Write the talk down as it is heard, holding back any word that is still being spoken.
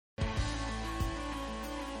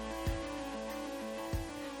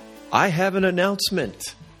I have an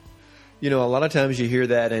announcement. You know, a lot of times you hear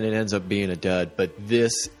that and it ends up being a dud, but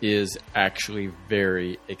this is actually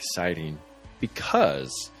very exciting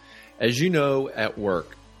because, as you know, at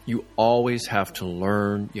work, you always have to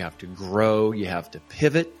learn, you have to grow, you have to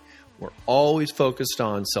pivot. We're always focused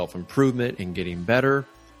on self-improvement and getting better.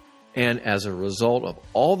 And as a result of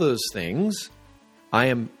all those things, I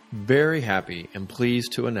am very happy and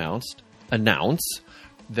pleased to announce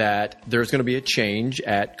that there's going to be a change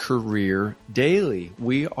at Career Daily.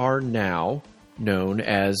 We are now known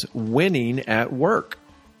as Winning at Work.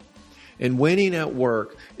 And Winning at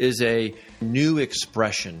Work is a new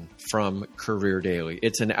expression from Career Daily.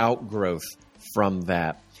 It's an outgrowth from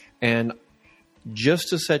that. And just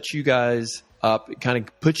to set you guys up, kind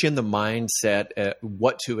of put you in the mindset at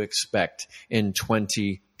what to expect in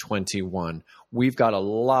 2021. We've got a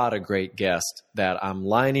lot of great guests that I'm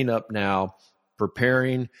lining up now,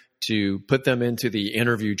 preparing to put them into the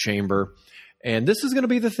interview chamber. And this is going to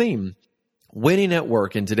be the theme. Winning at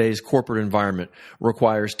work in today's corporate environment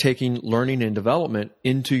requires taking learning and development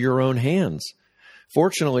into your own hands.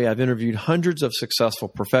 Fortunately, I've interviewed hundreds of successful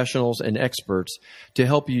professionals and experts to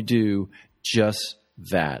help you do just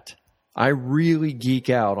that. I really geek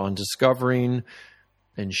out on discovering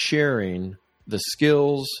and sharing the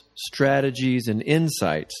skills, strategies, and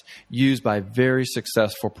insights used by very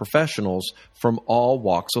successful professionals from all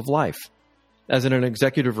walks of life. As an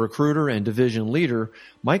executive recruiter and division leader,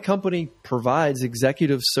 my company provides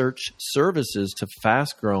executive search services to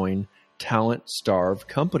fast-growing, talent-starved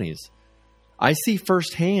companies. I see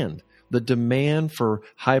firsthand the demand for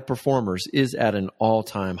high performers is at an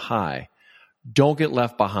all-time high. Don't get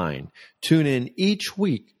left behind. Tune in each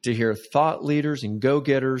week to hear thought leaders and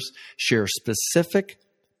go-getters share specific,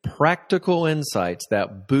 practical insights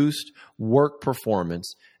that boost work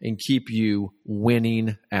performance and keep you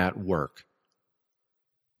winning at work.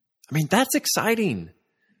 I mean, that's exciting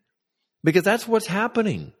because that's what's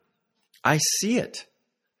happening. I see it.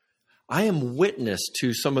 I am witness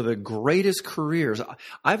to some of the greatest careers.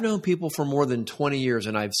 I've known people for more than 20 years,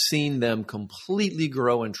 and I've seen them completely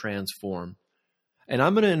grow and transform. And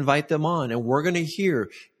I'm going to invite them on, and we're going to hear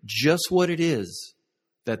just what it is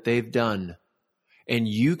that they've done. And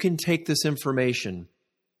you can take this information.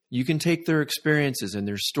 You can take their experiences and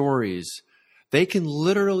their stories. They can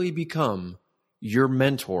literally become your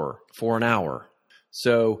mentor for an hour.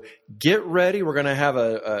 So get ready. We're going to have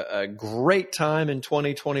a great time in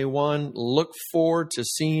 2021. Look forward to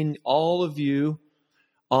seeing all of you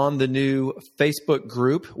on the new Facebook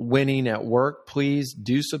group, Winning at Work. Please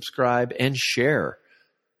do subscribe and share.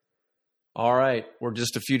 All right, we're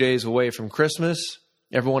just a few days away from Christmas.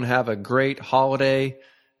 Everyone have a great holiday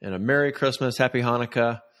and a Merry Christmas, Happy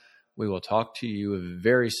Hanukkah. We will talk to you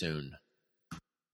very soon.